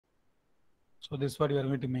So this is what we are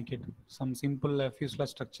going to make it. Some simple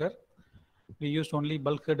fuselage structure. We used only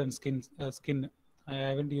bulkhead and skin. I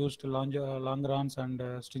haven't used longerons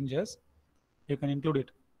and stringers. You can include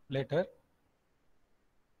it later.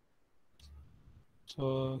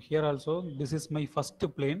 So here also, this is my first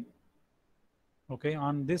plane. Okay,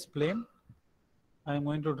 on this plane, I am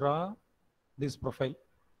going to draw this profile,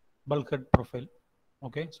 bulkhead profile.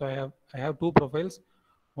 Okay, so I have two profiles.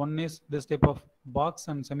 One is this type of box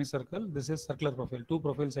and semicircle. This is circular profile. Two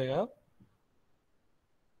profiles I have.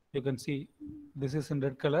 You can see this is in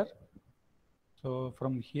red color. So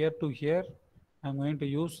from here to here, I'm going to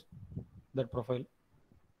use that profile.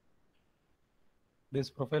 This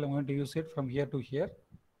profile, I'm going to use it from here to here.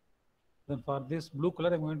 Then for this blue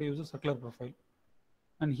color, I'm going to use a circular profile.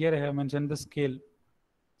 And here I have mentioned the scale.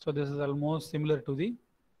 So this is almost similar to the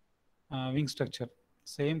wing structure.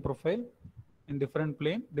 Same profile in different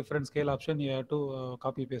plane, different scale option. You have to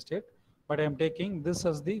copy paste it. But I am taking this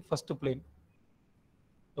as the first plane.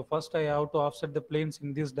 So first I have to offset the planes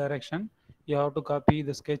in this direction. You have to copy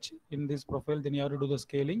the sketch in this profile. Then you have to do the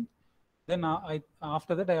scaling. Then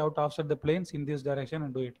after that I have to offset the planes in this direction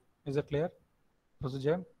and do it. Is that clear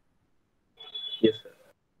procedure? Yes, sir.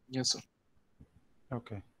 Yes, sir.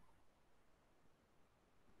 Okay.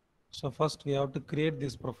 So first we have to create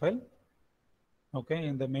this profile, okay,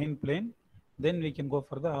 in the main plane. Then we can go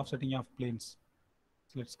for the offsetting of planes.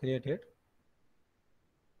 So let's create it.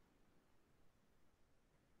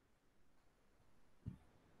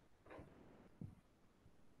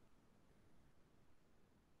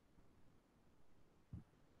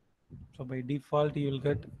 So by default, you will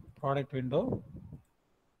get product window.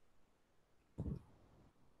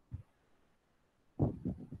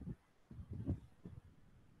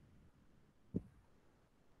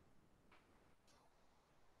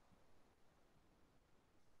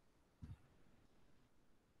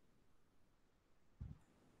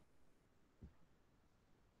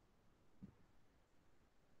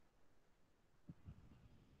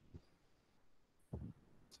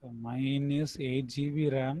 So mine is 8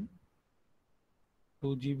 GB RAM,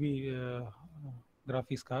 2 GB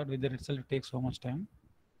graphics card. With that itself, it takes so much time.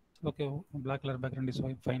 Okay, black color background is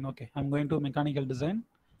fine. Okay, I'm going to mechanical design,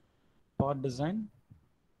 part design.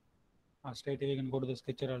 Straight away, you can go to the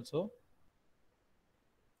sketcher also.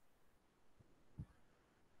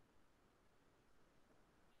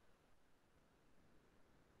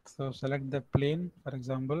 So select the plane, for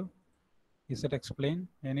example. Is it explain?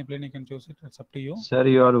 Any plane you can choose it. It's up to you. Sir,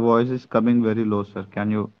 your voice is coming very low, sir.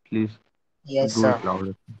 Can you please Yes, do sir. it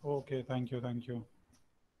louder? Okay, thank you, thank you.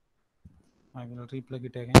 I will replug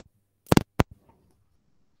it again.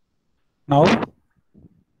 Now?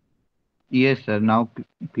 Yes, sir. Now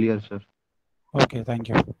clear, sir. Okay, thank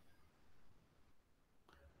you.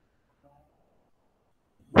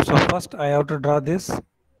 So first I have to draw this.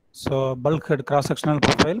 So bulkhead cross-sectional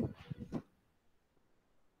profile.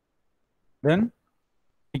 Then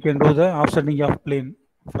we can do the offsetting of plane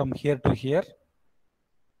from here to here.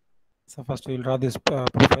 So first we will draw this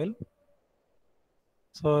profile.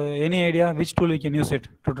 So any idea which tool we can use it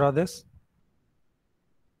to draw this?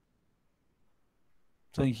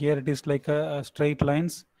 So here it is like a straight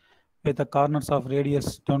lines with the corners of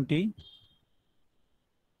radius 20.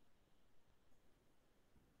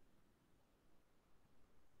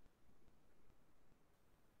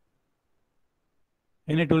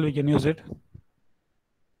 Any tool we can use it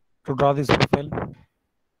to draw this profile.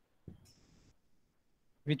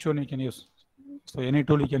 Which one we can use? So any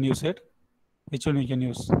tool you can use it. Which one we can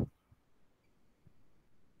use?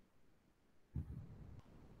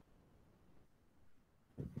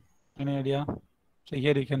 Any idea? So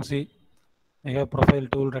here you can see I have profile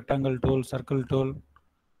tool, rectangle tool, circle tool,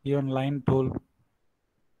 even line tool.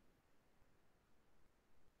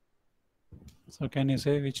 So can you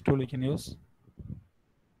say which tool you can use?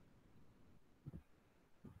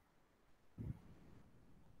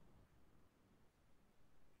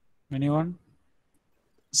 Anyone?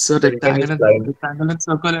 So So we can use rectangle and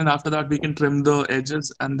circle, and after that we can trim the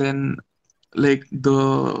edges, and then like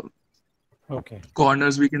the Okay.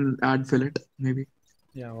 corners we can add fillet maybe.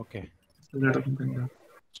 Yeah, okay. Fillet or something, yeah.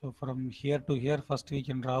 So from here to here, first we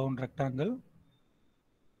can draw one rectangle.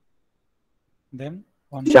 Then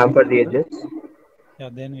one chamfer the circle. edges, Yeah,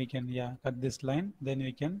 then we can cut this line. Then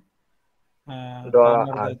we can draw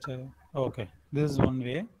corner arc. the. Okay, this is one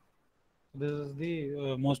way. This is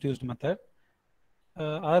the most used method.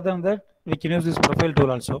 Other than that, we can use this profile tool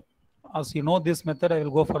also. As you know this method, I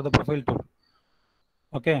will go for the profile tool.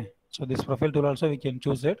 Okay, so this profile tool also we can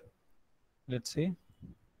choose it. Let's see.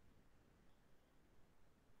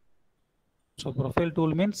 So profile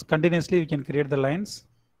tool means continuously we can create the lines.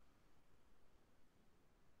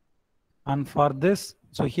 And for this,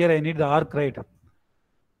 so here I need the arc, right?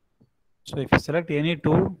 So if you select any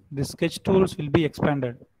tool, the sketch tools will be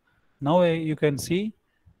expanded. Now you can see,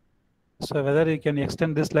 so whether you can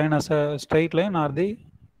extend this line as a straight line or the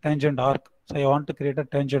tangent arc. So I want to create a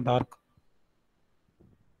tangent arc.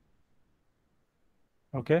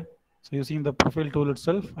 Okay. So using the profile tool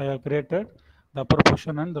itself, I have created the upper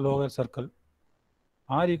portion and the lower circle.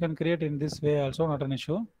 Or you can create in this way also, not an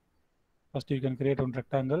issue. First you can create one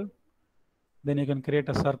rectangle. Then you can create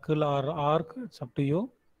a circle or arc. It's up to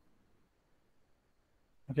you.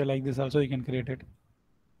 Okay, like this also you can create it.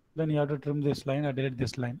 Then you have to trim this line or delete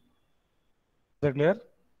this line. Is that clear?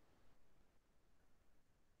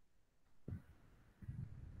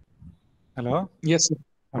 Hello? Yes, sir.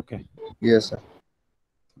 Okay. Yes, sir.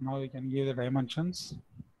 Now we can give the dimensions.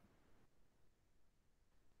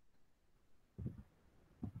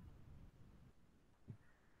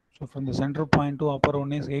 So from the center point to upper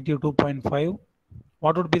one is 82.5.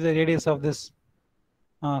 What would be the radius of this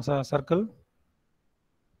circle?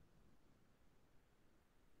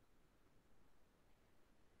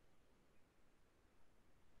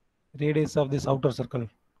 Radius of this outer circle,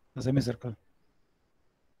 the semicircle.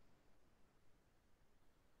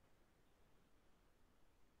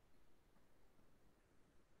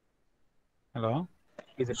 Hello?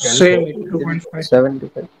 Is it Same 10? 82.5.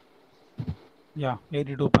 75? Yeah,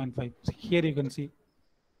 82.5. Here you can see.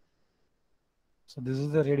 So this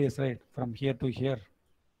is the radius, right? From here to here.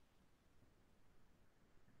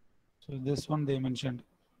 So this one they mentioned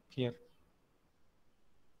here.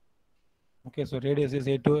 Okay, so radius is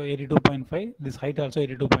 82.5. This height also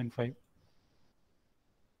 82.5.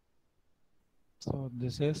 So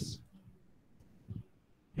this is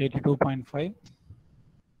 82.5.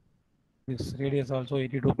 This radius also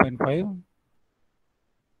 82.5.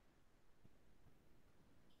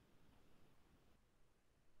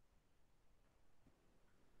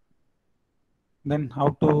 Then how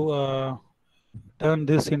to turn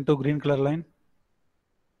this into green color line?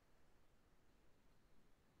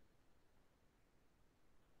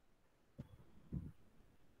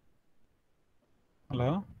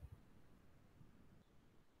 Hello?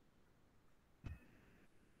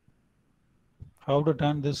 How to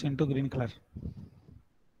turn this into green color?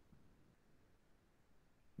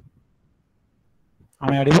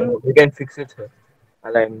 Am I audible? We can fix it, sir.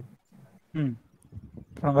 Align. From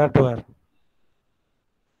where to where?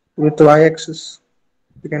 With y-axis,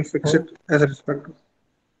 you can fix Oh. it as a respect to.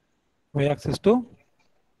 Y-axis to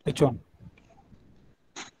which one?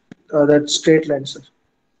 That straight line, sir.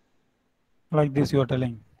 Like this you are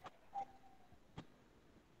telling.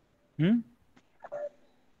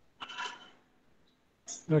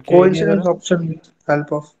 Okay, Coincidence option with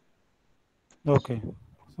help of. Okay.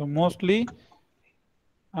 So mostly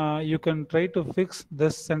you can try to fix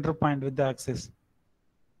this center point with the axis.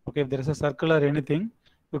 Okay, if there is a circle or anything,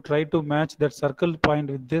 you try to match that circle point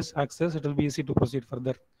with this axis, it will be easy to proceed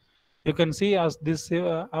further. You can see as this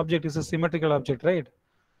object is a symmetrical object, right?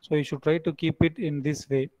 So you should try to keep it in this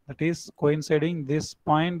way. That is coinciding this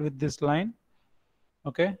point with this line.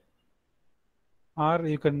 Okay. Or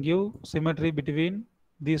you can give symmetry between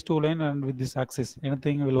these two lines and with this axis.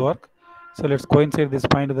 Anything will work. So let's coincide this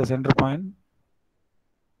point to the center point.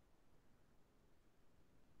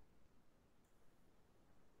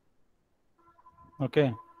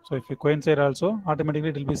 Okay. So if you coincide also, automatically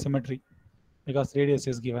it will be symmetry because radius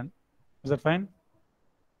is given. Is that fine?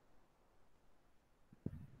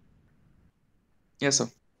 Yes, sir.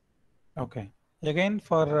 Okay. Again,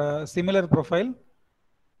 for a similar profile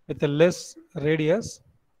with a less radius,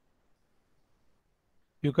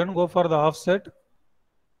 you can go for the offset,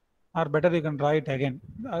 or better you can try it again.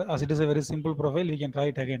 As it is a very simple profile, you can try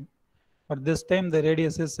it again. But this time the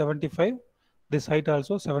radius is 75, this height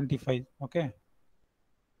also 75. Okay.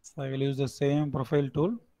 So I will use the same profile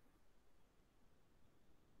tool.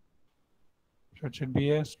 So it should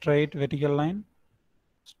be a straight vertical line,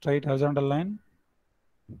 straight horizontal line.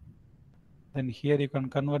 Then here you can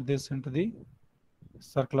convert this into the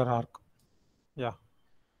circular arc. Yeah.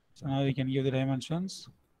 So now we can give the dimensions.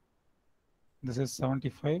 This is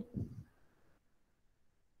 75.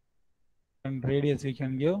 And radius we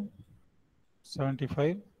can give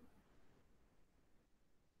 75.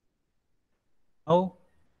 Now,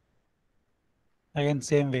 again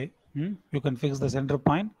same way. You can fix the center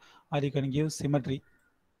point or you can give symmetry.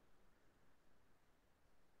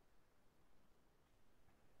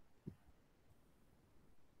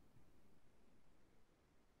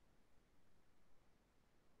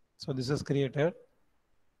 So this is created.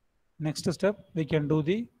 Next step, we can do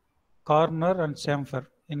the corner and chamfer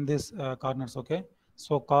in this corners. Okay.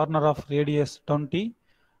 So corner of radius 20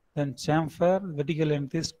 Then chamfer vertical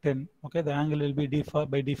length is 10. Okay, the angle will be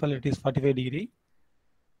default, by default it is 45 degree.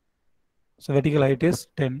 So vertical height is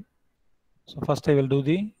 10. So first I will do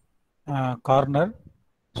the corner.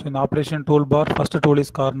 So in the operation toolbar, first tool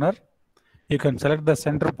is corner. You can select the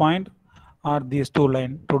center point or these two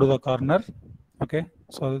lines to do the corner. Okay,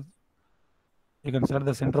 so you can select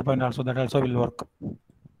the center point also, that also will work.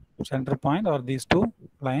 Center point or these two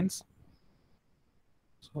lines.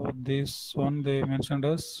 So this one they mentioned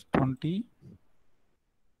as 20.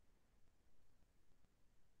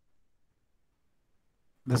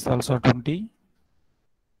 This also 20.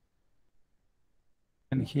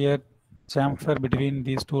 And here chamfer between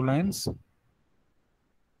these two lines.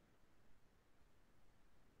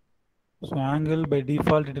 So angle by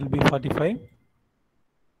default it will be 45.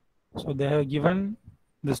 So they have given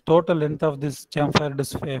this total length of this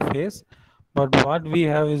chamfer face, but what we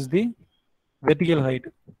have is the vertical height.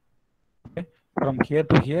 Okay, from here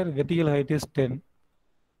to here, vertical height is 10.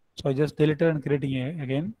 So I just deleted and creating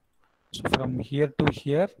again. So from here to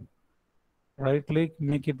here, right click,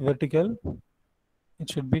 make it vertical. It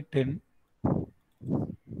should be 10.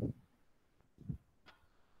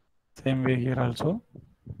 Same way here also.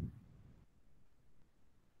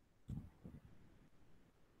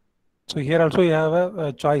 So here also you have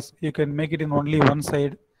a choice. You can make it in only one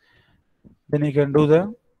side. Then you can do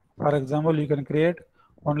the, for example, you can create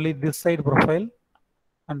only this side profile,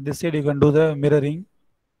 and this side you can do the mirroring.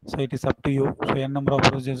 So it is up to you. So n number of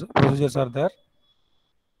procedures are there.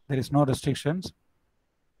 There is no restrictions.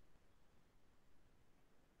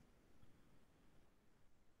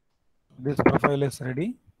 This profile is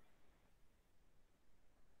ready.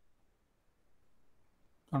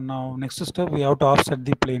 And now next step, we have to offset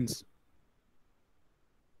the planes.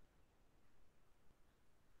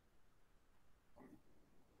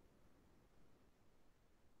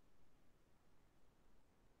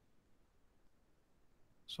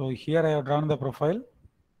 So here I have drawn the profile.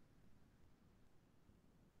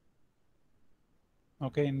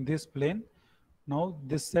 Okay, in this plane. Now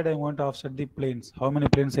this side I want to offset the planes. How many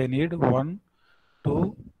planes I need? 1,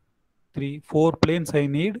 2, 3, 4 planes I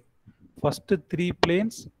need. First 3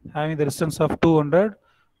 planes having the distance of 200.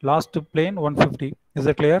 Last plane 150. Is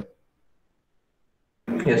that clear?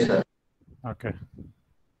 Yes, sir. Okay.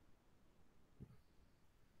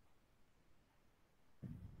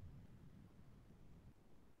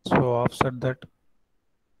 So offset that.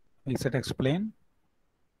 We set explain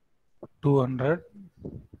 200,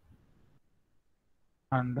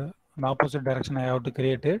 and in opposite direction I have to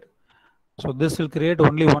create it. So this will create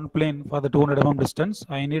only one plane for the 200 mm distance.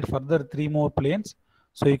 I need further 3 more planes.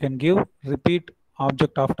 So you can give repeat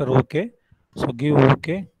object after OK. So give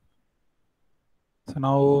OK. So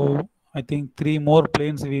now I think 3 more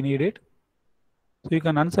planes we need it. So you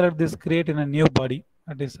can unselect this, create in a new body.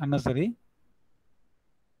 That is unnecessary.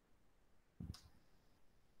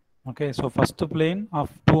 Okay, so first plane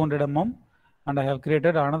of 200 mm, and I have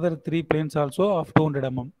created another 3 planes also of 200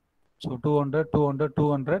 mm. So 200, 200,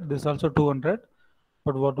 200. This also 200.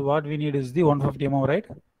 But what we need is the 150 mm, right?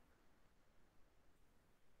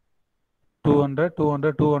 200,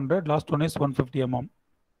 200, 200. Last one is 150 mm.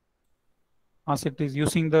 As it is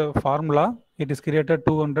using the formula, it is created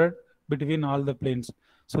 200 between all the planes.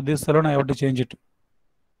 So this alone I have to change it.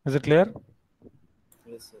 Is it clear?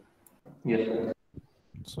 Yes, sir. Yes.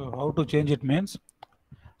 So how to change it means,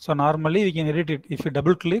 so normally we can edit it. If you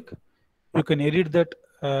double click, you can edit that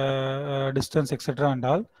distance, etc. and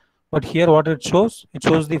all. But here what it shows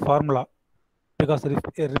the formula, because a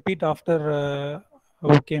repeat after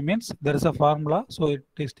OK means there is a formula. So it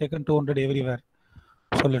is taken 200 everywhere.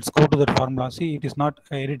 So let's go to that formula. See, it is not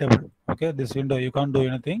editable. Okay, this window you can't do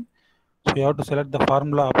anything. So you have to select the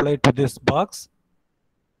formula, apply to this box.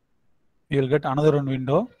 You will get another one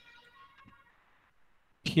window.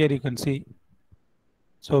 Here you can see.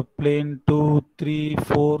 So plane 2, 3,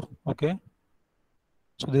 4. Okay.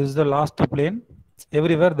 So this is the last plane.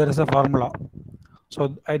 Everywhere there is a formula.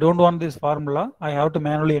 So I don't want this formula. I have to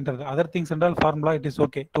manually enter the other things and all formula. It is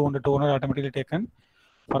okay. 200, 200 automatically taken.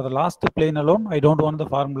 For the last plane alone, I don't want the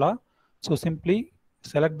formula. So simply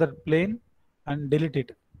select the plane and delete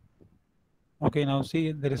it. Okay, now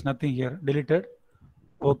see there is nothing here. Deleted.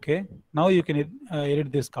 Okay, now you can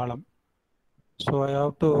edit this column. So I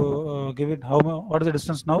have to give it what is the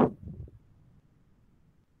distance now?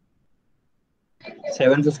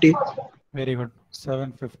 750. Very good.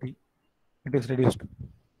 750. It is reduced.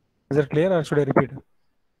 Is it clear or should I repeat?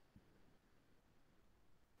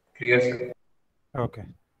 Clear, sir. Okay.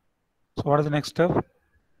 So what is the next step?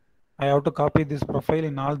 I have to copy this profile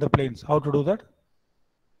in all the planes. How to do that?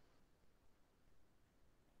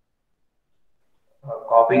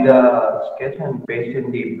 Copy the sketch and paste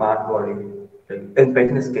in the part body. And paste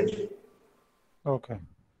in the sketch. Okay.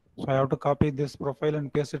 So I have to copy this profile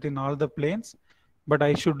and paste it in all the planes, but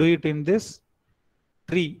I should do it in this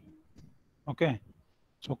tree. Okay.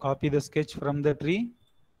 So copy the sketch from the tree,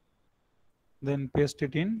 then paste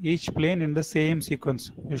it in each plane in the same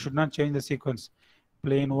sequence. You should not change the sequence.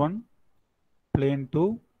 Plane 1, plane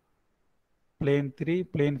 2, plane 3,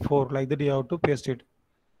 plane 4. Like that you have to paste it.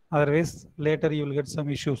 Otherwise, later you will get some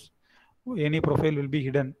issues. Any profile will be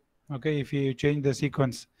hidden. Okay, if you change the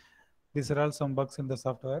sequence. These are all some bugs in the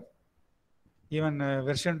software. Even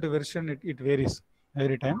version to version, it varies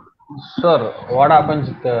every time. Sir, what happens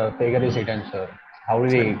if the figure is hidden, sir? How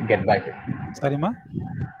do we get back it? Sorry, ma?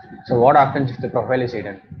 So what happens if the profile is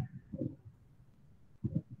hidden?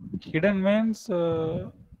 Hidden means,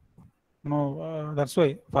 no, that's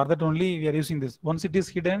why. For that only we are using this. Once it is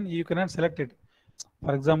hidden, you cannot select it.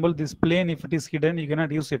 For example, this plane, if it is hidden, you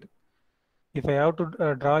cannot use it. If I have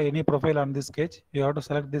to draw any profile on this sketch, you have to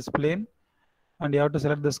select this plane and you have to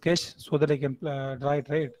select the sketch so that I can draw it,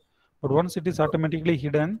 right? But once it is automatically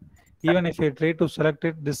hidden, even if I try to select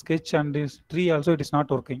it, this sketch and this tree also, it is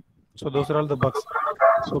not working. So those are all the bugs.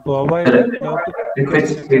 So to avoid that, you have to If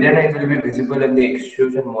it's hidden, it will be visible in the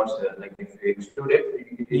extrusion mode, sir. Like if you extrude it,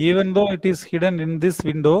 it is even though it is hidden in this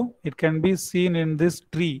window, it can be seen in this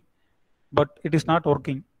tree, but it is not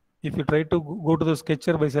working. If you try to go to the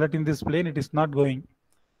sketcher by selecting this plane, it is not going.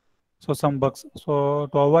 So some bugs. So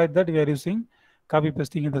to avoid that, we are using copy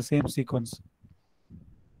pasting in the same sequence.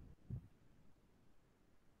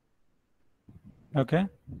 Okay.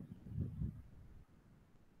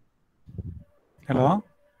 Hello.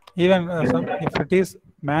 Even if it is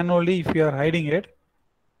manually, if you are hiding it,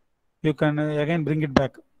 you can again bring it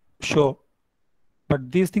back, show.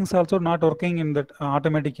 But these things also not working in that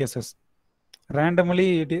automatic cases.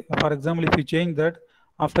 Randomly, for example, if you change that,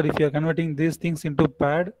 after if you are converting these things into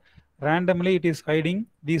pad, randomly it is hiding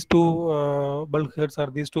these two bulkheads or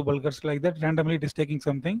these two bulkheads like that. Randomly it is taking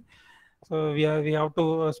something. So we have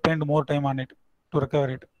to spend more time on it to recover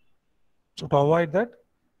it. So to avoid that,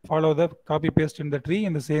 follow the copy paste in the tree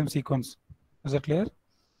in the same sequence. Is that clear?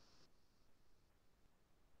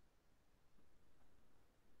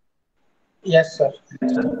 Yes, sir.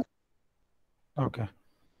 Okay.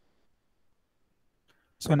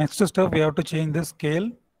 So next step, we have to change the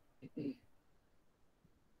scale.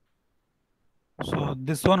 So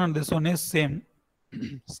this one and this one is same.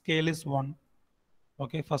 Scale is 1.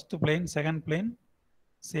 Okay, first plane, second plane,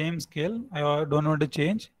 same scale. I don't want to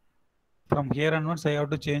change. From here onwards, I have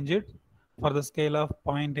to change it for the scale of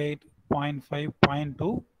 0.8, 0.5,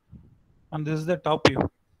 0.2. And this is the top view.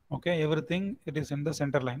 Okay, everything it is in the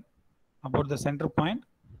center line. About the center point.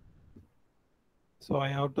 So I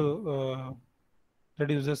have to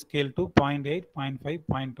reduce the scale to 0.8, 0.5,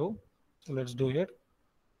 0.2. So let's do it.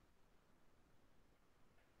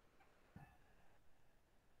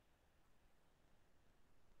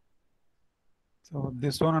 So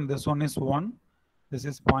this one and this one is 1. This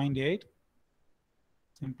is 0.8.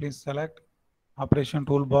 Simply select operation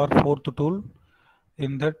toolbar, 4th tool.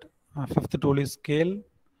 In that 5th tool is scale.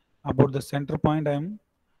 About the center point, I am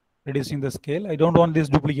reducing the scale. I don't want this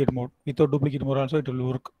duplicate mode. Without duplicate mode also it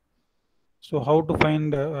will work. So how to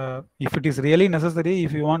find, if it is really necessary,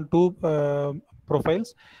 if you want two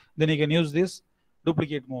profiles, then you can use this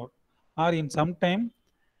duplicate mode. Or in some time,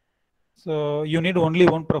 so you need only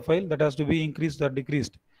one profile that has to be increased or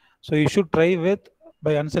decreased. So you should try with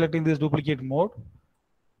by unselecting this duplicate mode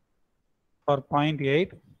for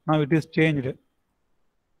 0.8. Now it is changed.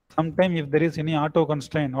 Sometime if there is any auto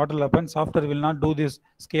constraint, what will happen? Software will not do this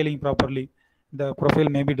scaling properly. The profile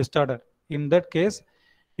may be distorted. In that case,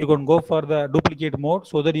 you can go for the duplicate mode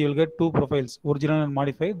so that you will get two profiles, original and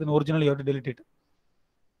modified. Then original you have to delete it.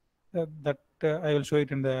 I will show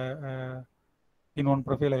it in the in one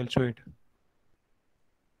profile. I will show it.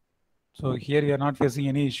 So here we are not facing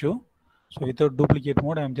any issue. So without duplicate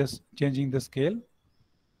mode, I am just changing the scale.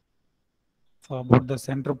 So about the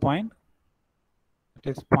center point, it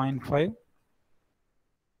is 0.5.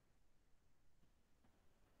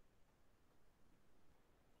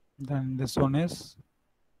 Then this one is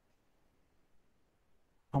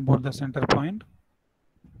about the center point.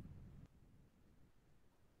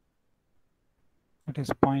 It is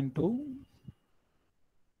 0.2.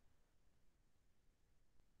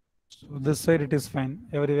 So this side it is fine.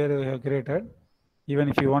 Everywhere we have created. Even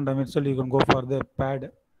if you want dimensional, you can go for the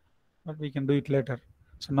pad, but we can do it later.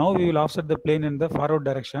 So now we will offset the plane in the forward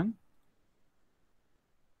direction.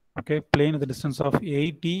 Okay, plane with the distance of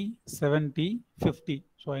 80, 70, 50.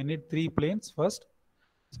 So I need 3 planes first.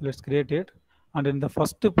 So let's create it. And in the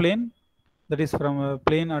first plane, that is from a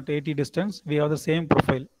plane at 80 distance, we have the same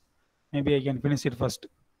profile. Maybe I can finish it first.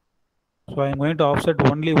 So I am going to offset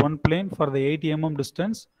only one plane for the 80 mm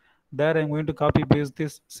distance. There I am going to copy paste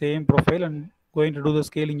this same profile and going to do the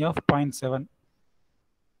scaling of 0.7.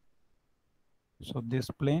 So this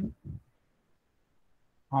plane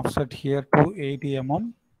offset here to 80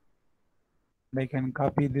 mm. I can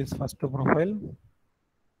copy this first profile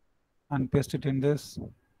and paste it in this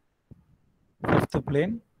fifth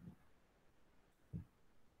plane.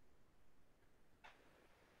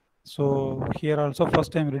 So here also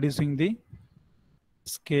first I am reducing the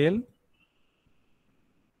scale.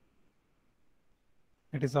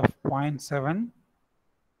 It is of 0.7.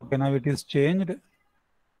 Okay, now it is changed.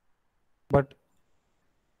 But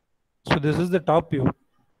so this is the top view.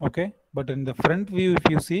 Okay, but in the front view, if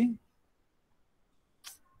you see,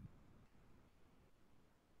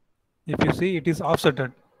 it is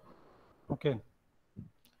offsetted. Okay,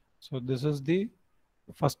 so this is the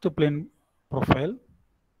first plane profile.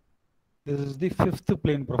 This is the fifth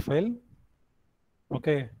plane profile.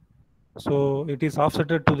 Okay, so it is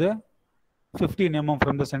offsetted to the 15 mm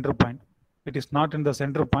from the center point. It is not in the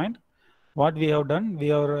center point. What we have done, we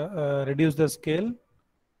have reduced the scale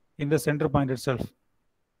in the center point itself.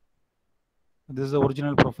 This is the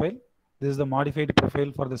original profile. This is the modified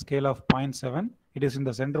profile for the scale of 0.7. It is in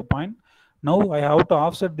the center point. Now I have to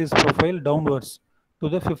offset this profile downwards to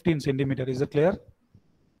the 15 centimeter. Is it clear?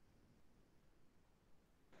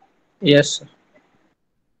 Yes, sir.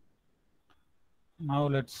 Now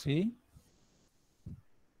let's see.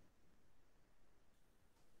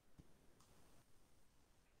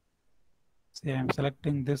 See, I am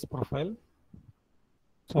selecting this profile.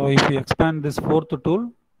 So if you expand this fourth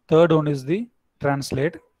tool, third one is the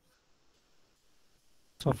translate.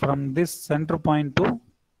 So from this center point to,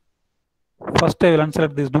 first I will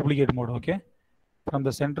unselect this duplicate mode, okay? From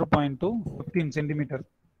the center point to 15 centimeter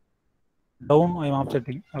down I am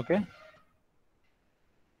offsetting, okay?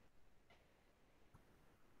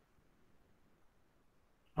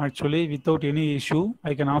 Actually, without any issue,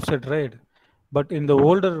 I can offset, right? But in the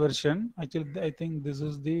older version, actually, I think this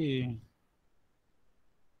is the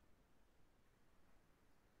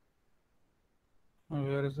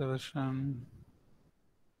where is the version?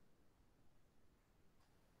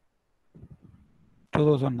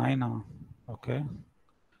 2009. Okay.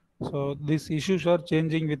 So these issues are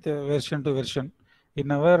changing with version to version. In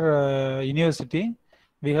our university,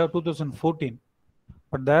 we have 2014.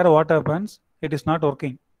 But there what happens? It is not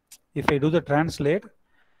working. If I do the translate,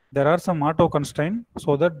 there are some auto constraint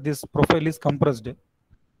so that this profile is compressed.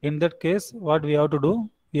 In that case, what we have to do?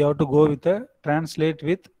 We have to go with a translate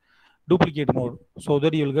with duplicate mode so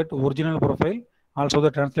that you will get original profile, also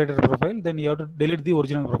the translated profile. Then you have to delete the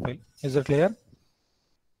original profile. Is that clear?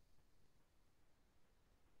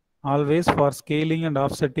 Always for scaling and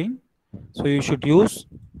offsetting. So you should use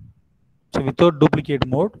without duplicate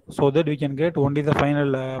mode so that we can get only the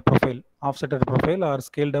final profile, offsetted profile or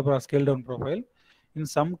scaled up or scaled down profile. In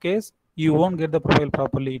some case, you won't get the profile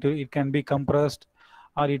properly. It can be compressed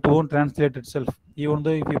or it won't translate itself. Even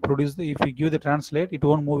though if you give the translate, it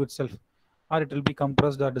won't move itself or it will be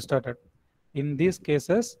compressed or distorted. In these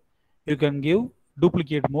cases, you can give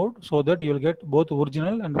duplicate mode so that you will get both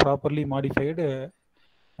original and properly modified a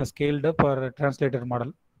scaled up or a translated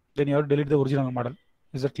model. Then you have to delete the original model.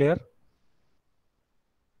 Is that clear?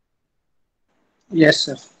 Yes,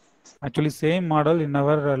 sir. Actually, same model in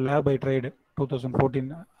our lab I tried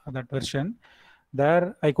 2014 that version.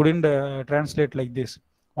 There I couldn't translate like this.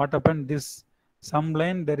 What happened? This some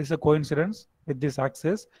line there is a coincidence with this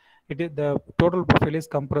axis. It is the total profile is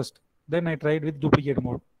compressed. Then I tried with duplicate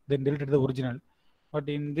mode. Then deleted the original. But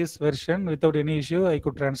in this version, without any issue, I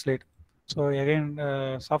could translate. So again,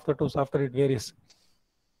 software to software it varies.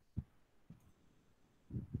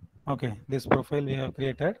 Okay, this profile we have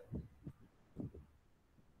created.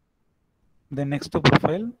 The next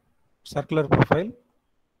profile, circular profile.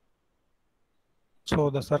 So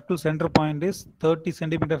the circle center point is 30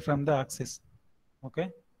 centimeter from the axis.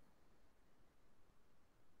 Okay.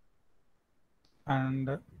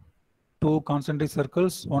 And two concentric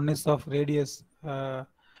circles. One is of radius,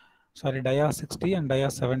 dia 60 and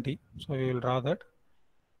dia 70. So we will draw that.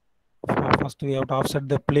 First we have to offset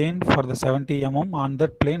the plane for the 70 mm. On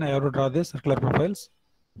that plane I have to draw the circular profiles.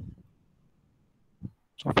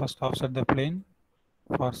 So first offset the plane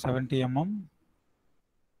for 70 mm.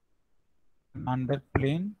 On that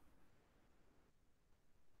plane,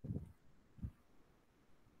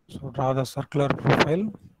 so draw the circular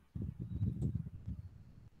profile.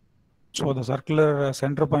 So the circular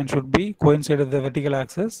center point should be coincide with the vertical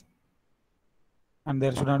axis and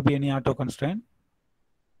there should not be any auto constraint.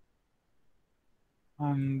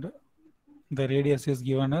 and the radius is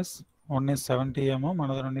given as one is 70 mm,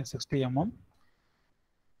 another one is 60 mm.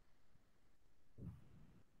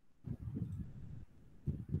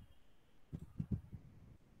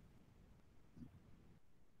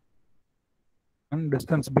 And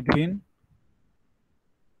distance between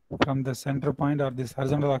from the center point or this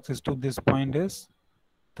horizontal axis to this point is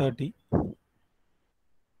 30.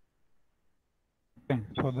 Okay,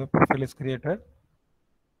 so the profile is created.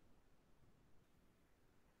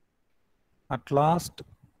 At last,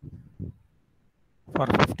 for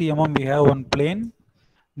 50 mm we have one plane.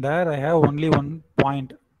 There I have only one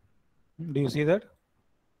point. Do you see that?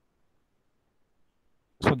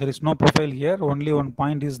 So there is no profile here, only one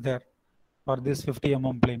point is there for this 50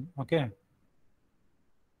 mm plane. Okay.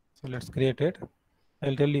 So let's create it.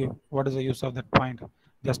 I'll tell you what is the use of that point.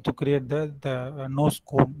 Just to create the nose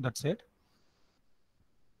cone, that's it.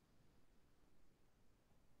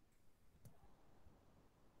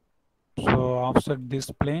 So offset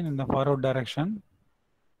this plane in the forward direction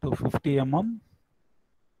to 50 mm.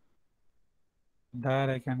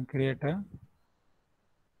 There I can create a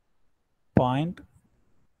point.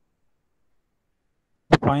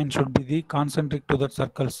 The point should be the concentric to the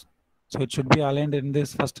circles. So it should be aligned in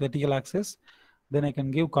this first vertical axis. Then I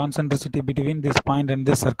can give concentricity between this point and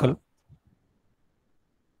this circle.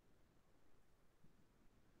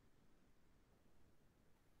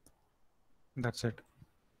 That's it.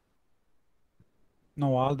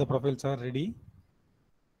 Now all the profiles are ready.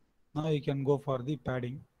 Now you can go for the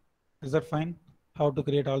padding. Is that fine? How to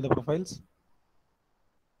create all the profiles?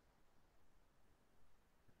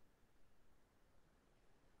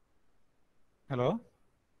 Hello?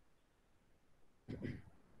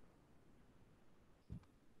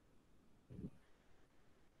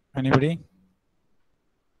 Anybody?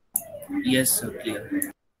 Yes, sir,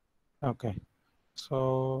 clear. Okay.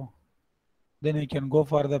 So then you can go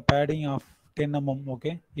for the padding of 10 mm.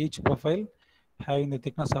 Okay. Each profile having the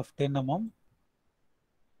thickness of 10 mm.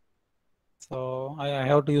 So I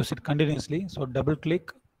have to use it continuously. So double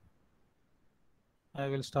click. I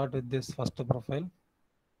will start with this first profile,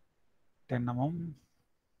 10 mm.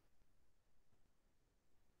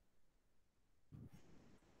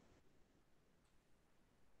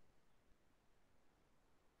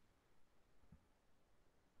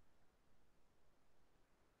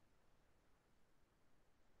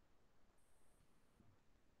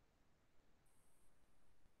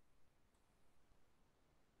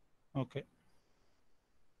 Okay.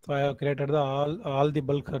 So I have created the all the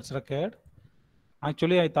bulk heads required.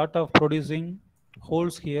 Actually, I thought of producing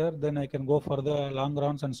holes here. Then I can go for the long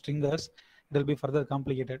rounds and stringers. It will be further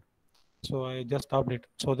complicated. So I just stopped it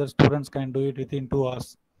so that students can do it within 2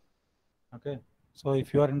 hours. Okay. So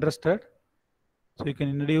if you are interested, so you can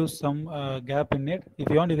introduce some gap in it. If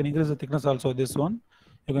you want, you can increase the thickness also. This one,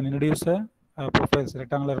 you can introduce a profile,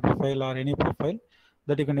 rectangular profile or any profile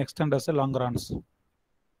that you can extend as a long runs.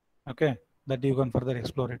 Okay, that you can further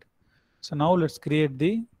explore it. So now let's create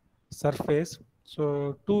the surface.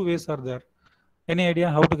 So two ways are there. Any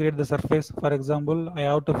idea how to create the surface? For example, I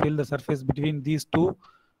have to fill the surface between these two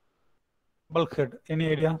bulkhead.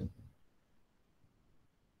 Any idea?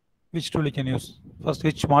 Which tool you can use? First,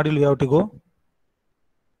 which module you have to go?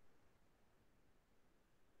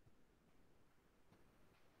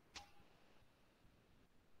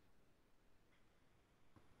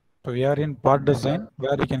 So we are in part design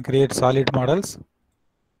where you can create solid models.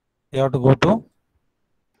 You have to go to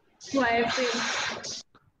Wireframe.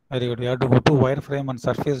 very good. You have to go to wireframe and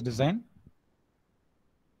surface design.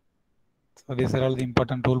 So these are all the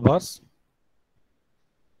important toolbars.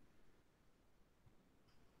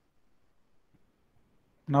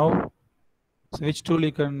 Now, so which tool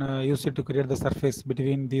you can use it to create the surface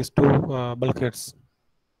between these two bulkheads?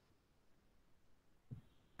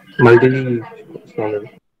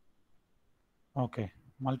 Okay,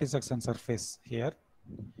 multi-section surface here,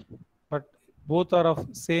 but both are of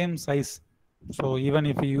same size. So even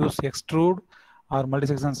if you use extrude or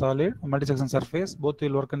multi-section solid, multi-section surface, both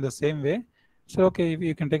will work in the same way. So okay,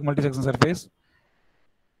 you can take multi-section surface,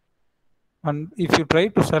 and if you try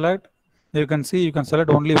to select, you can see you can select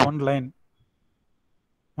only one line.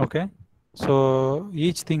 Okay, so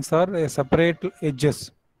each things are a separate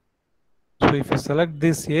edges. So if you select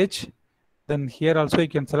this edge, then here also you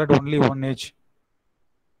can select only one edge.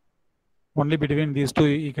 Only between these two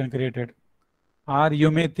you can create it. Or you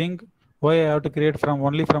may think, why I have to create from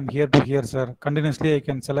only from here to here, sir? Continuously I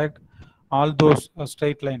can select all those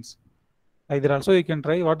straight lines. Either also you can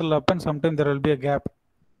try. What will happen? Sometimes there will be a gap.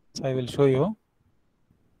 So I will show you.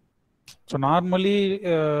 So normally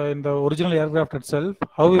in the original aircraft itself,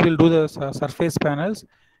 how we will do the surface panels,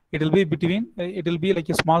 it will be between, it will be like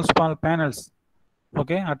a small panels,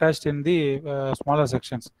 okay, attached in the smaller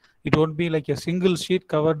sections. It won't be like a single sheet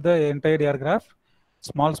covered the entire aircraft,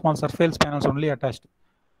 small surface panels only attached.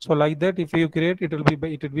 So like that, if you create, it will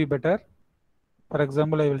be better. For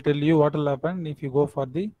example, I will tell you what will happen if you go for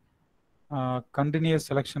the continuous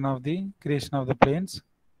selection of the creation of the planes.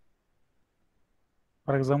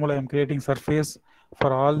 For example, I am creating surface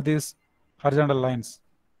for all these horizontal lines,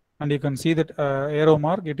 and you can see that arrow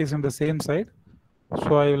mark, it is in the same side.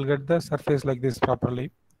 So I will get the surface like this properly.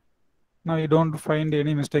 Now you don't find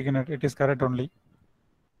any mistake in it. It is correct only.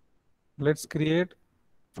 Let's create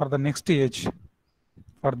for the next edge.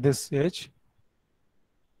 For this edge,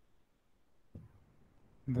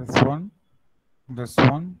 this one,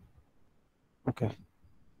 okay.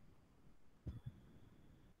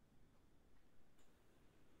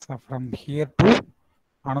 So from here to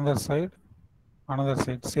another side,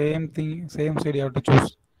 same thing, same side you have to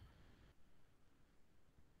choose.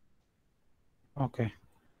 Okay.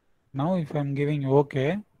 Now if I'm giving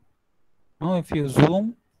okay, now if you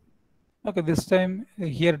zoom, okay, this time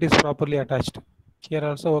here it is properly attached. Here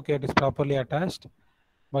also, okay, it is properly attached,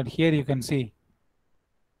 but here you can see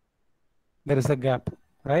there is a gap,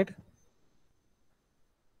 right?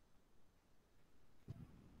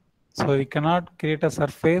 So we cannot create a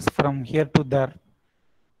surface from here to there.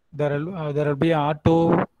 There will be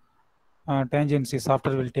auto tangency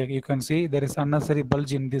software will take. You can see there is unnecessary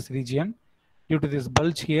bulge in this region. Due to this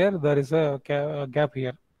bulge here, there is a gap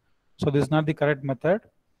here. So this is not the correct method.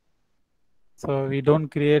 So we don't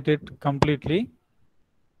create it completely.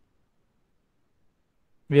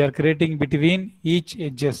 We are creating between each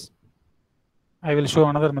edges. I will show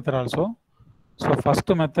another method also. So first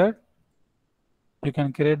method, you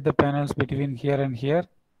can create the panels between here and here.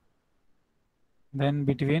 Then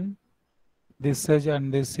between this edge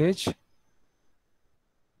and this edge.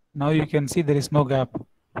 Now you can see there is no gap.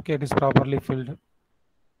 Okay, it is properly filled.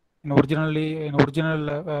 In original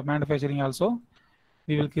manufacturing also,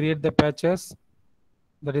 we will create the patches,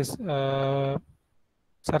 that is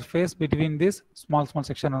surface between this small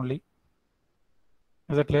section only.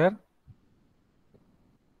 Is that clear?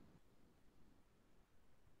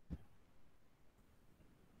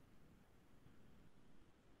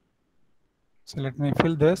 So let me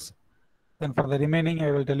fill this. Then for the remaining,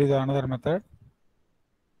 I will tell you the another method.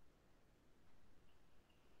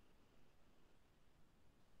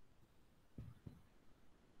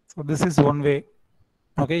 So this is one way.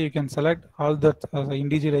 Okay, you can select all the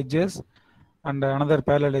individual edges and another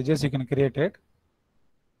parallel edges, you can create it.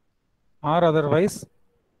 Or otherwise,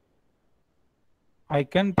 I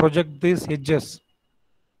can project these edges,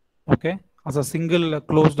 okay, as a single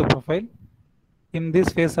closed profile. In this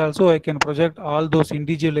phase also, I can project all those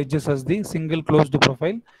individual edges as the single closed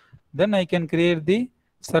profile. Then I can create the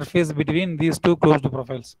surface between these two closed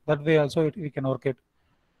profiles. That way also we can work it.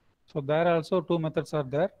 So there also two methods are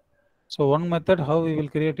there. So one method, how we will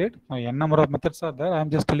create it, n number of methods are there. I am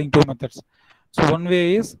just telling two methods. So one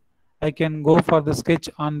way is I can go for the sketch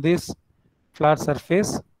on this flat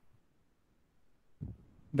surface.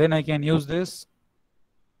 Then I can use this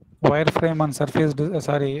wireframe on surface,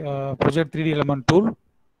 project 3D element tool.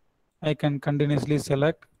 I can continuously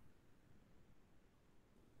select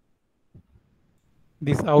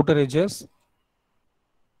these outer edges.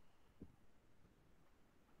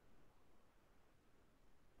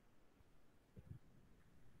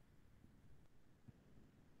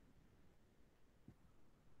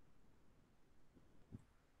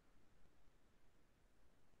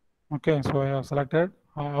 Okay, so I have selected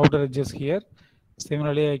outer edges here.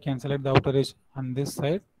 Similarly, I can select the outer edge on this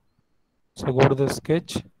side. So go to the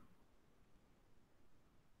sketch.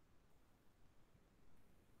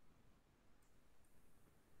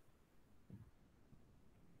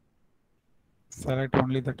 Select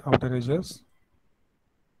only that outer edges.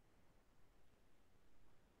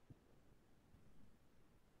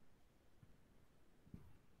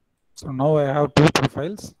 So now I have two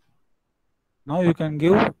profiles. Now you can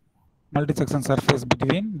give multi-section surface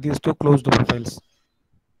between these two closed profiles.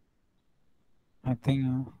 I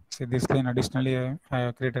think, see this line additionally I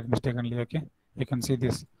have created mistakenly, okay. You can see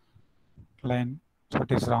this line, so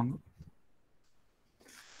it is wrong.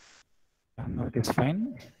 Now it is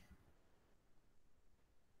fine.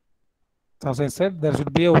 So as I said, there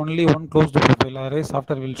should be only one closed profile, otherwise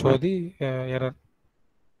software will show the error.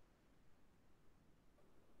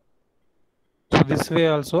 So this way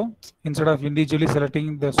also, instead of individually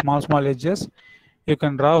selecting the small edges, you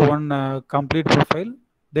can draw one complete profile.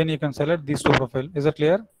 Then you can select these two profiles. Is that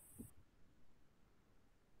clear?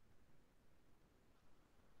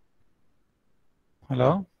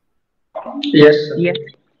 Hello? Yes, sir. Yes.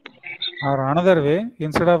 Or another way,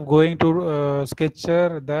 instead of going to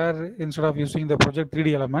Sketcher there, instead of using the project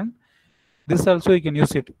 3D element, this also you can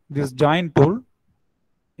use it. This join tool.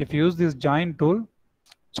 If you use this join tool,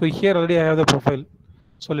 so here already I have the profile.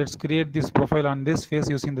 So let's create this profile on this face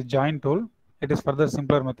using the join tool. It is further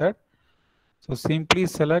simpler method. So simply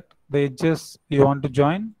select the edges you want to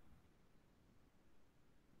join.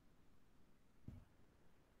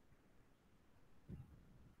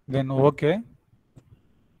 Then OK,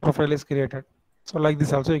 profile is created. So like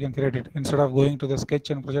this also you can create it. Instead of going to the sketch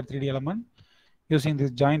and project 3D element, using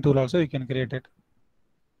this join tool also you can create it.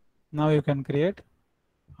 Now you can create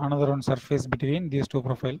another one surface between these two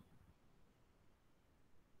profile.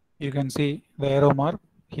 You can see the arrow mark.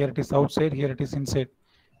 Here it is outside, here it is inside.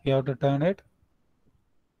 You have to turn it,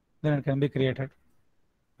 then it can be created.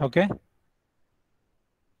 Okay.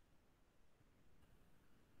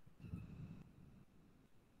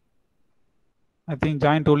 I think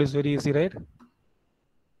join tool is very easy, right?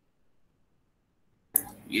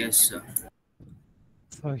 Yes, sir.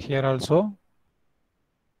 So here also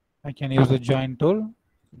I can use the join tool.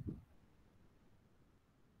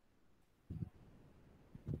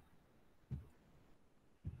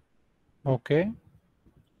 Okay.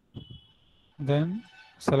 Then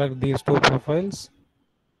select these two profiles.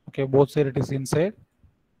 Okay, both side it is inside.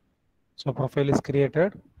 So profile is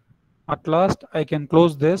created. At last I can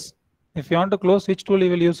close this. If you want to close, which tool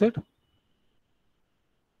you will use it?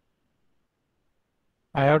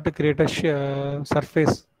 I have to create a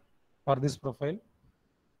surface for this profile.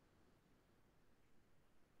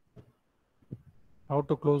 How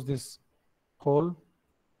to close this hole?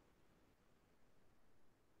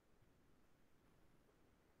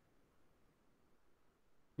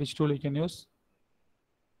 Which tool you can use?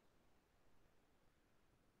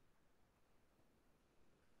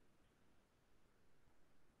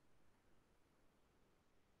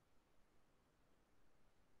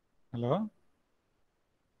 Hello?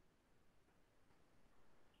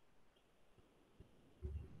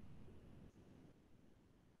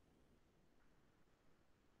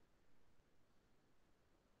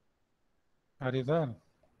 Are you there?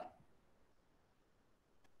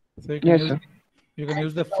 So you can Yes, use sir. you can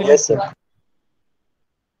use the fill. Yes, sir.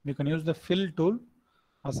 You can use the fill tool.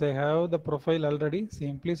 As I have the profile already,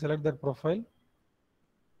 simply select that profile.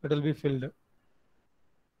 It will be filled.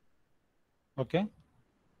 Okay.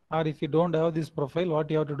 Or if you don't have this profile,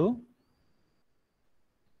 what you have to do?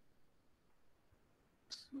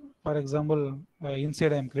 For example,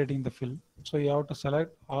 inside I am creating the fill. So you have to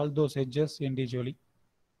select all those edges individually.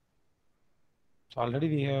 So already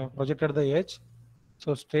we have projected the edge.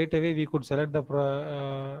 So straight away we could select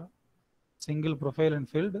the single profile and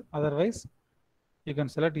filled. Otherwise, you can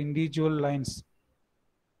select individual lines.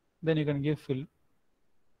 Then you can give fill.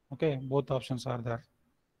 Okay, both options are there.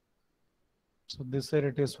 So this side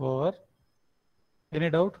it is over. Any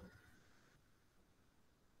doubt?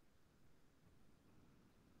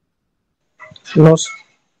 No, sir.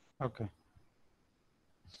 Okay.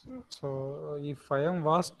 So if I am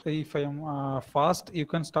fast, you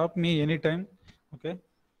can stop me anytime. Okay.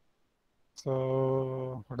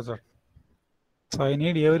 So what is that? So I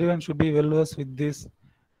need everyone should be well versed with these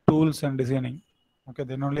tools and designing. Okay,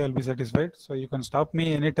 then only I'll be satisfied. So you can stop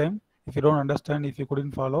me anytime if you don't understand, if you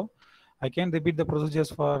couldn't follow. I can repeat the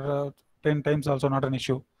procedures for 10 times also, not an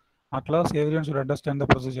issue. At last, everyone should understand the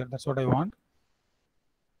procedure. That's what I want.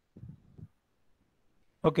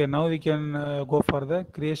 Okay, now we can go for the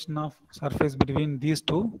creation of surface between these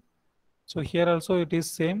two. So here also it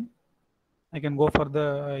is same. I can go for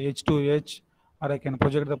the edge to edge, or I can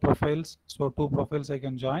project the profiles. So two profiles I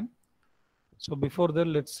can join. So before that,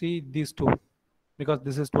 let's see these two, because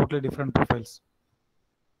this is totally different profiles.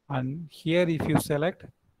 And here if you select,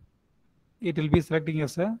 it will be selecting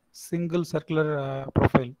as a single circular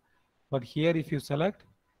profile. But here if you select,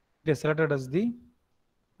 it is selected as the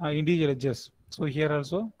individual edges. So here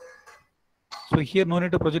also, so here no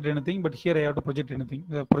need to project anything, but here I have to project anything,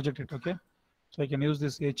 project it. Okay. So I can use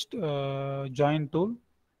this edge join tool.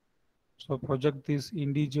 So project these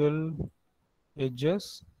individual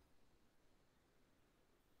edges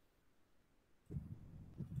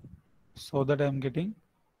so that I am getting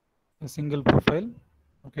a single profile.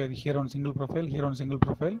 Okay, here on single profile, here on single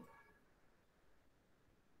profile.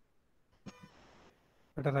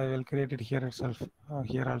 Better I will create it here itself,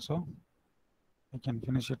 here also. I can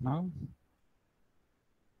finish it now.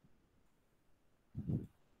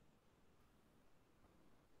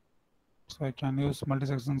 So I can use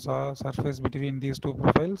multi-section surface between these two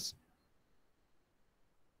profiles.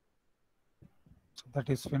 So that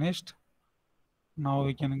is finished. Now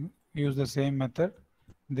we can use the same method,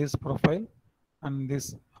 this profile and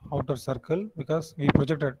this outer circle because we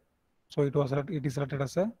projected. So it is selected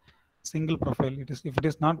as a single profile. If it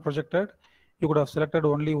is not projected, you could have selected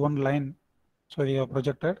only one line. So we have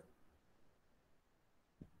projected.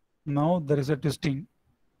 Now there is a twisting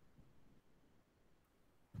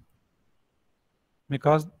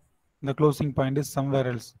because the closing point is somewhere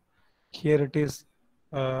else. Here it is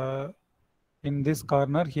in this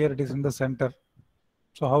corner, here it is in the center.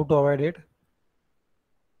 So how to avoid it?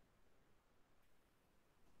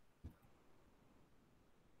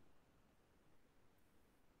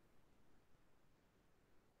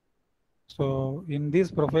 So in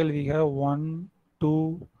this profile we have 1,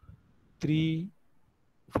 2, 3,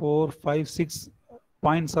 4, 5, 6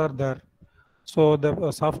 points are there. So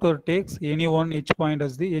the software takes any one each point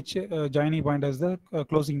as the joining point as the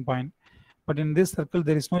closing point. But in this circle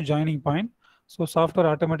there is no joining point. So software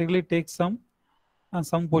automatically takes some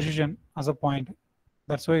position as a point.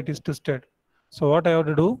 That's why it is twisted. So what I have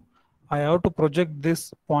to do, I have to project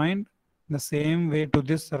this point the same way to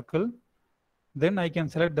this circle. Then I can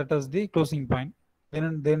select that as the closing point.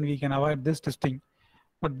 Then we can avoid this twisting.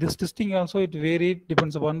 But this twisting also it varied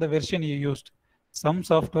depends upon the version you used. Some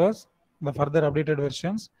softwares, the further updated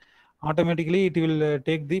versions, automatically it will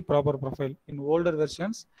take the proper profile. In older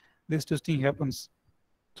versions, this twisting happens.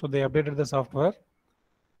 So they updated the software.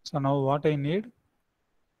 So now what I need,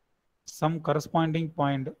 some corresponding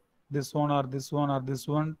point, this one or this one or this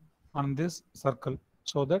one on this circle,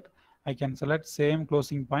 so that I can select same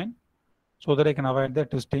closing point, so that I can avoid the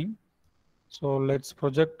twisting. So let's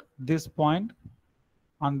project this point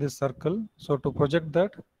on this circle. So to project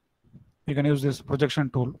that, you can use this projection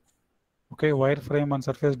tool. Okay, wireframe and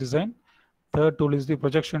surface design. Third tool is the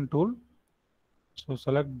projection tool. So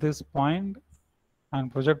select this point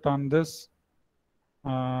and project on this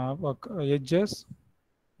edges.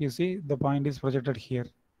 You see the point is projected here.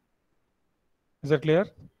 Is that clear?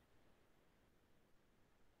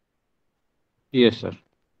 Yes, sir.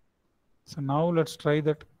 So now let's try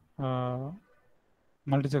that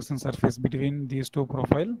multi-section surface between these two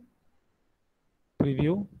profile.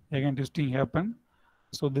 Preview, again twisting happen.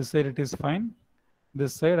 So this side it is fine.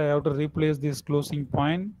 This side I have to replace this closing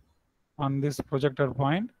point on this projected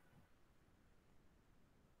point.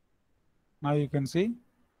 Now you can see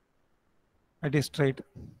it is straight.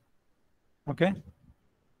 Okay.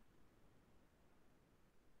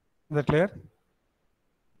 Is that clear?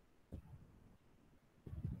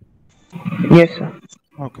 Yes, sir.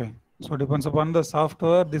 Okay. So depends upon the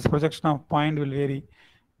software, this projection of point will vary.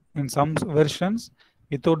 In some versions,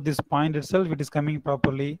 without this point itself, it is coming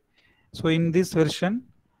properly. So in this version,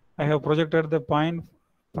 I have projected the point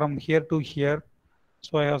from here to here.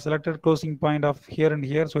 So I have selected closing point of here and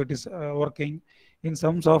here. So it is working. In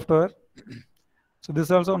some software, so this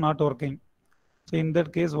is also not working. So in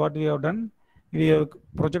that case, what we have done, we have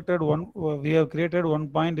projected one, we have created one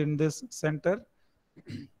point in this center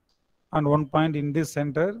and one point in this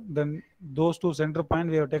center. Then those two center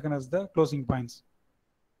points we have taken as the closing points.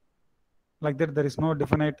 Like that, there is no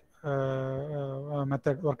definite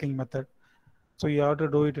working method. So you have to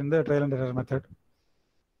do it in the trial and error method.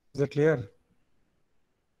 Is that clear?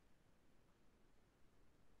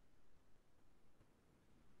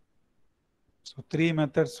 So 3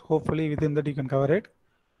 methods, hopefully within that you can cover it.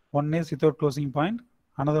 One is without closing point.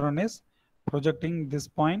 Another one is projecting this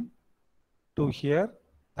point to here.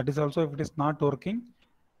 That is also if it is not working.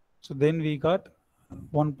 So then we got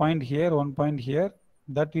one point here, one point here.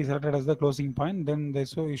 That we selected as the closing point. Then the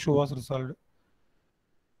issue was resolved.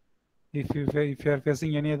 If you are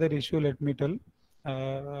facing any other issue, let me tell.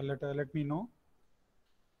 Let me know.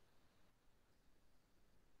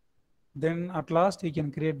 Then at last we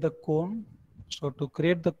can create the cone. So to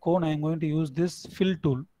create the cone, I am going to use this fill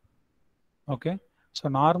tool. Okay. So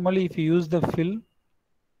normally if you use the fill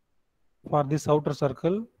for this outer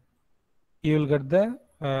circle, you will get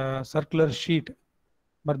the circular sheet.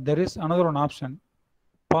 But there is another one option,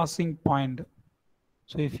 passing point.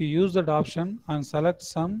 So if you use that option and select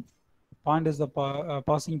some point as the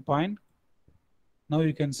passing point, now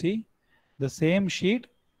you can see the same sheet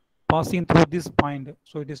passing through this point.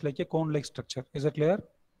 So it is like a cone-like structure. Is that clear?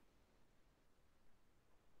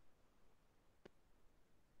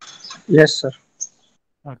 Yes, sir.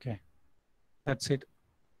 Okay, that's it.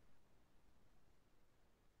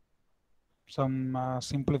 Some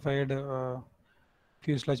simplified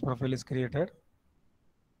fuselage profile is created.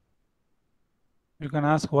 You can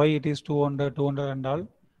ask why it is 200 and all.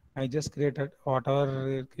 I just created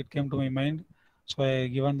whatever it came to my mind. So I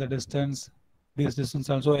given the distance. This distance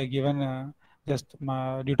also I given just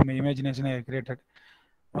due to my imagination I created.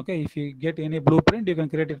 Okay, if you get any blueprint, you can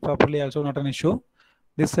create it properly. Also not an issue.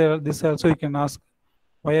 This also you can ask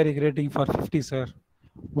Why are you creating for 50, sir?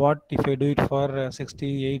 What if I do it for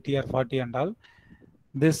 60, 80 or 40 and all?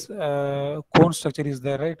 This cone structure is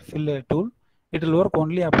there, right? Fill tool. It will work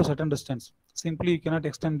only up to certain distance. Simply you cannot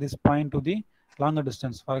extend this point to the longer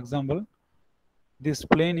distance. For example, this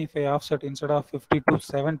plane, if I offset instead of 50 to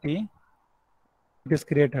 70, it is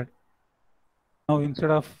created. Now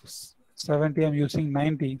instead of 70, I'm using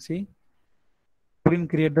 90. See, couldn't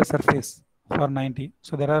create the surface for 90.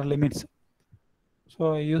 So there are limits.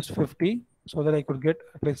 So I used 50 so that I could get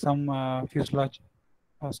at least some fuselage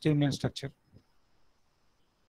streamline structure.